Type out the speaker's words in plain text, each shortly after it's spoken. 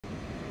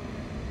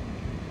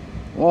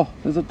Oh,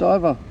 there's a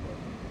diver.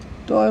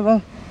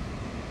 Diver.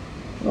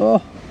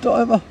 Oh,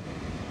 diver.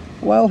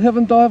 Whale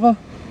heaven diver.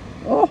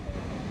 Oh.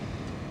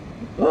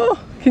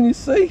 Oh, can you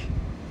see?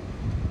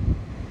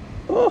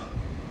 Oh,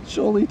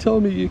 surely tell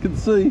me you can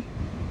see.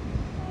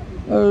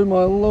 Oh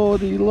my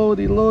lordy,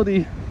 lordy,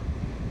 lordy.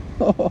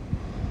 Oh.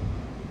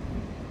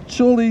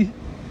 Surely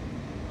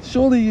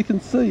you can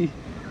see.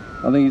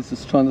 I think he's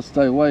just trying to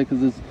stay away because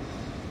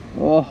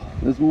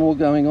there's more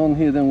going on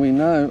here than we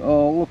know.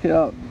 Oh, look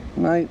out,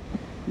 mate.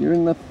 You're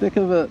in the thick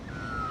of it.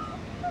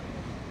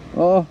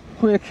 Oh,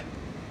 quick.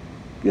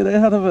 Get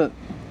out of it.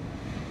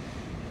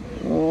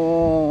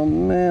 Oh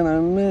man,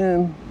 oh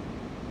man.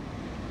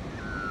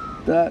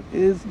 That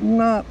is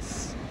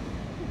nuts.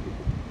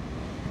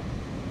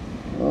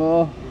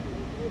 Oh,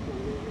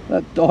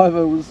 that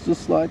diver was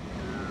just like,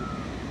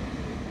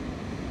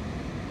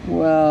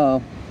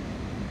 wow.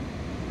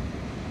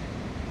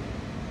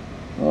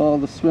 Oh,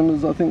 the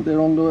swimmers, I think they're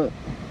onto it.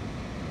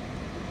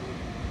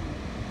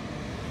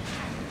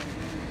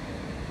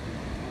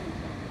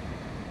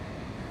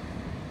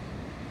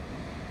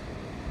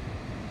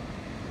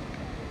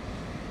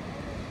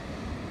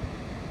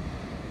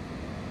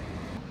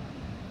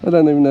 I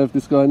don't even know if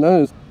this guy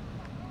knows.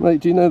 Mate,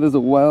 do you know there's a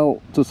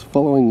whale just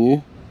following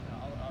you?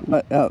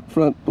 Right out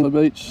front on the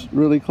beach,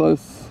 really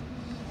close.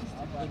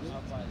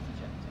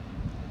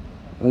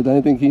 I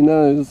don't think he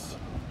knows.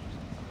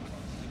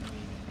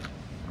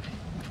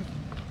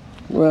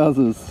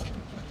 Wowzers.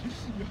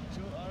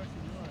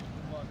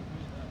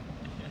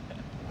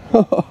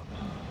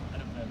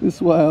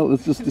 This whale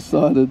has just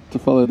decided to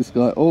follow this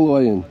guy all the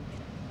way in.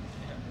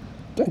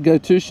 Don't go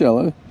too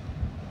shallow.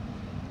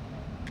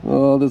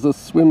 Oh, there's a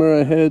swimmer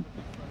ahead.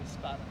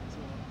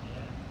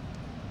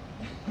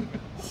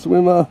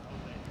 Swimmer.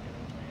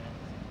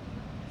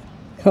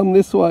 Come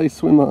this way,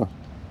 swimmer.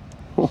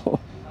 Oh,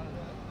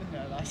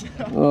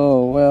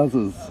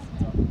 wowzers.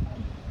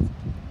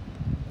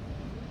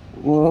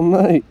 Oh,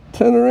 mate,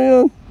 turn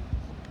around.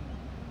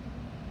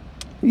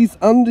 He's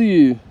under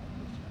you.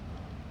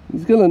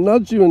 He's going to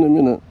nudge you in a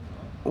minute.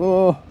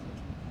 Oh.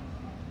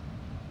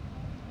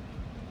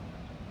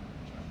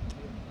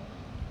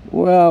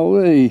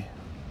 Wowee.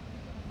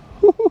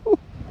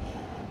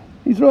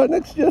 He's right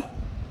next to you.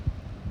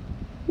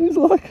 He's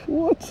like,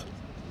 what?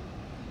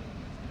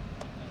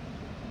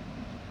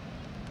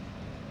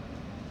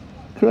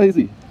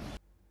 Crazy.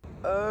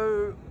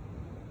 Oh,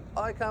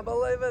 I can't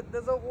believe it.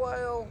 There's a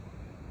whale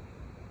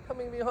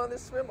coming behind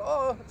this swimmer.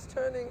 Oh, it's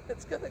turning.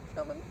 It's going to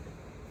come and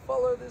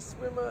follow this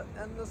swimmer,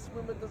 and the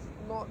swimmer does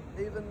not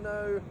even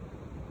know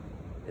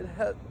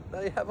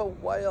they have a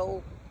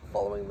whale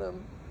following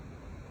them.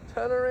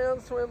 Turn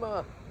around,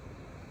 swimmer.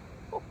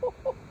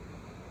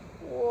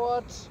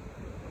 What?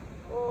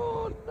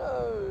 Oh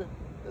no,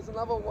 there's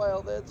another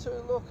whale there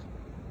too. Look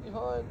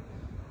behind.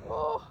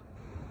 Oh,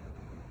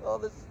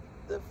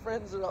 their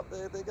friends are up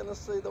there. They're going to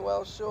see the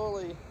whale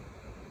surely.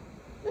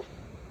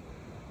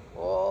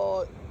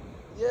 Oh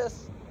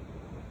yes,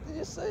 did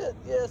you see it?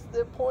 Yes,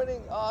 they're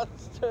pointing. Oh,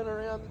 let's turn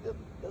around.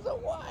 There's a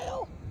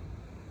whale.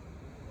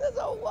 There's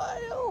a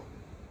whale.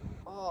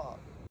 Oh,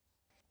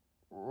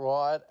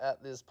 right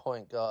at this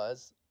point,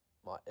 guys,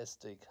 my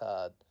SD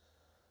card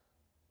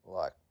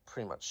like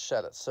pretty much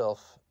shut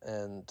itself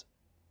and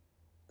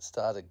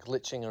started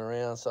glitching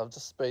around, so I'm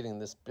just speeding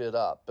this bit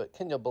up. But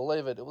can you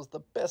believe it? It was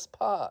the best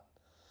part.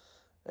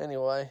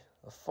 Anyway,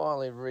 I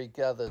finally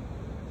regathered.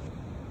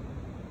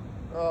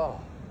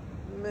 Oh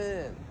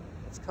man,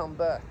 it's come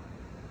back.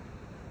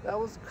 That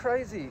was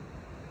crazy.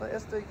 My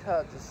SD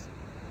card just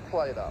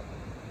played up.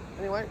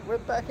 Anyway, we're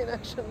back in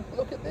action.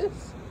 Look at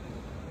this.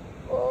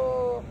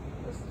 Oh,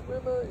 the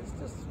swimmer is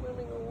just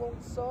swimming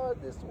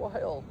alongside this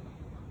whale.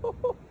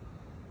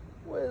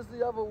 Where's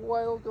the other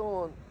whale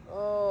gone?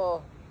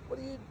 Oh, what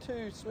are you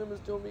two swimmers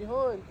doing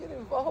behind? Get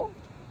involved.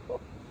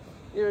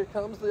 Here it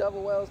comes. The other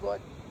whale's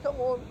like, come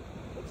on,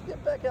 let's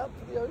get back out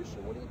to the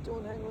ocean. What are you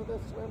doing hanging with the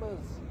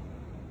swimmers?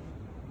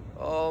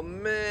 Oh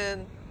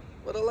man,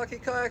 what a lucky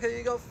kayaker.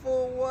 You got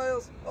 4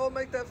 whales. Oh,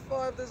 make that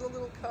 5. There's a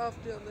little calf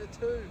down there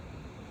too.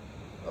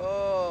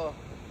 Oh,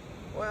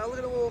 wow, look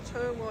at them all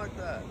turn like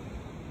that.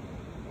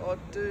 Oh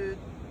dude,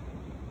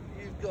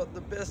 you've got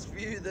the best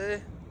view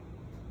there.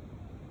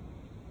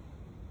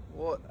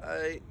 What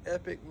a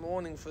epic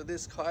morning for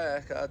this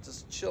kayaker,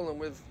 just chilling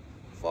with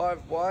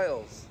 5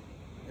 whales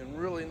in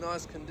really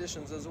nice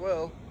conditions as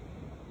well.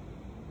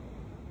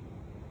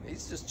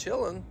 He's just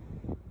chilling.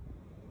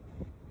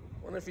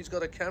 Wonder if he's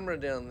got a camera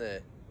down there.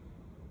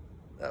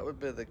 That would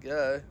be the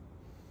go.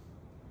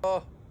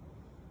 Oh,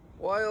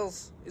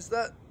 whales. Is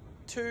that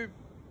 2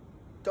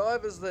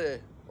 divers there?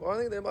 Or I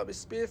think there might be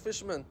spear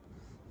fishermen.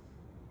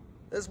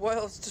 There's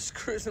whales just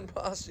cruising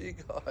past you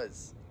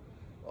guys.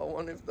 I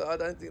wonder if I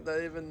don't think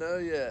they even know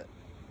yet.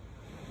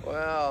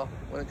 Wow,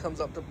 when it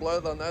comes up to blow,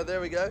 they'll know. There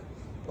we go.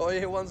 Oh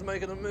yeah, one's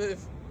making a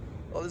move.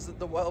 Oh, there's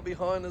the whale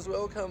behind as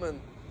well coming.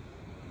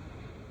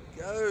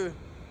 Go,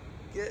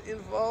 get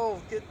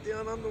involved, get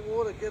down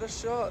underwater, get a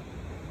shot.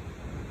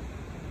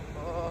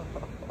 Oh,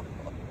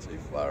 too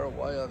far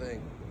away, I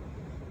think.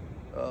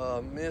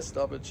 Oh, missed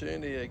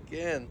opportunity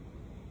again.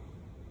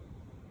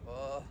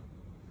 Oh,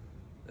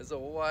 there's a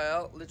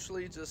whale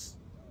literally just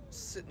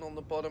sitting on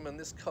the bottom, and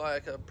this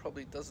kayaker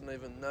probably doesn't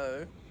even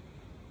know.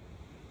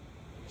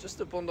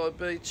 Just at Bondi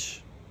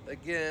Beach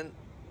again.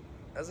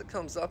 As it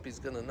comes up, he's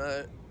gonna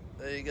know.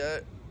 There you go.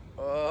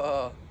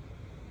 Oh,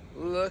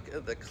 look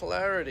at the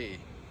clarity.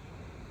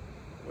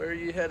 Where are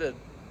you headed,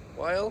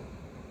 whale?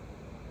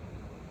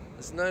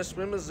 There's no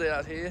swimmers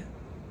out here.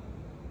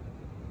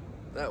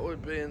 That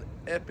would be an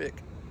epic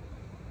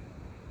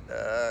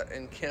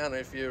encounter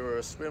if you were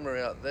a swimmer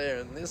out there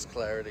in this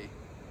clarity.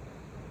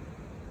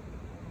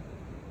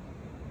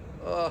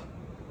 Oh,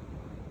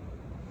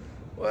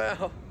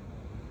 wow.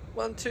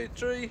 1, 2,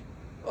 3.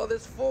 Oh,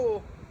 there's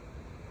four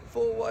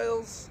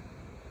whales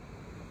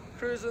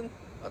cruising.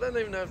 I don't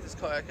even know if this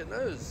kayaker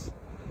knows.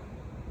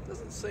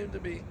 Doesn't seem to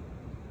be.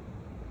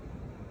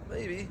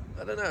 Maybe,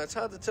 I don't know, it's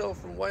hard to tell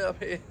from way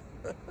up here.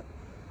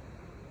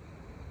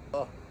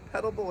 Oh,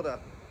 paddleboarder.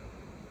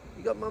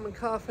 You got mum and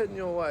calf heading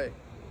your way.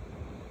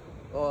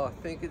 Oh, I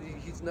think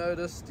he's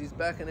noticed. He's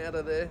backing out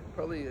of there.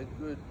 Probably a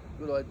good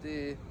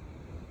idea.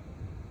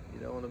 You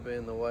don't want to be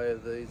in the way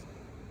of these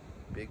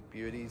big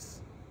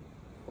beauties.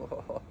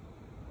 Oh.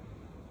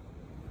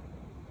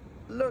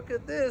 Look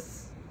at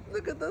this.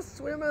 Look at the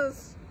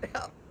swimmers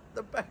out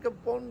the back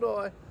of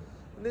Bondi.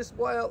 And this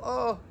whale,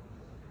 oh,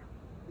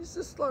 he's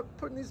just like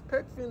putting his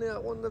pec fin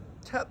out, wanting to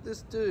tap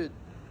this dude.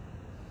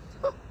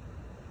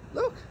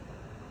 Look.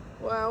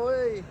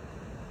 Wowee.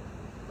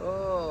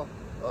 Oh,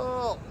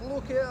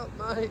 look out,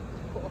 mate.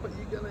 Oh,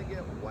 you're gonna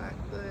get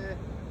whacked there.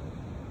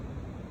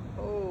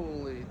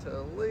 Holy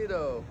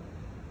Toledo.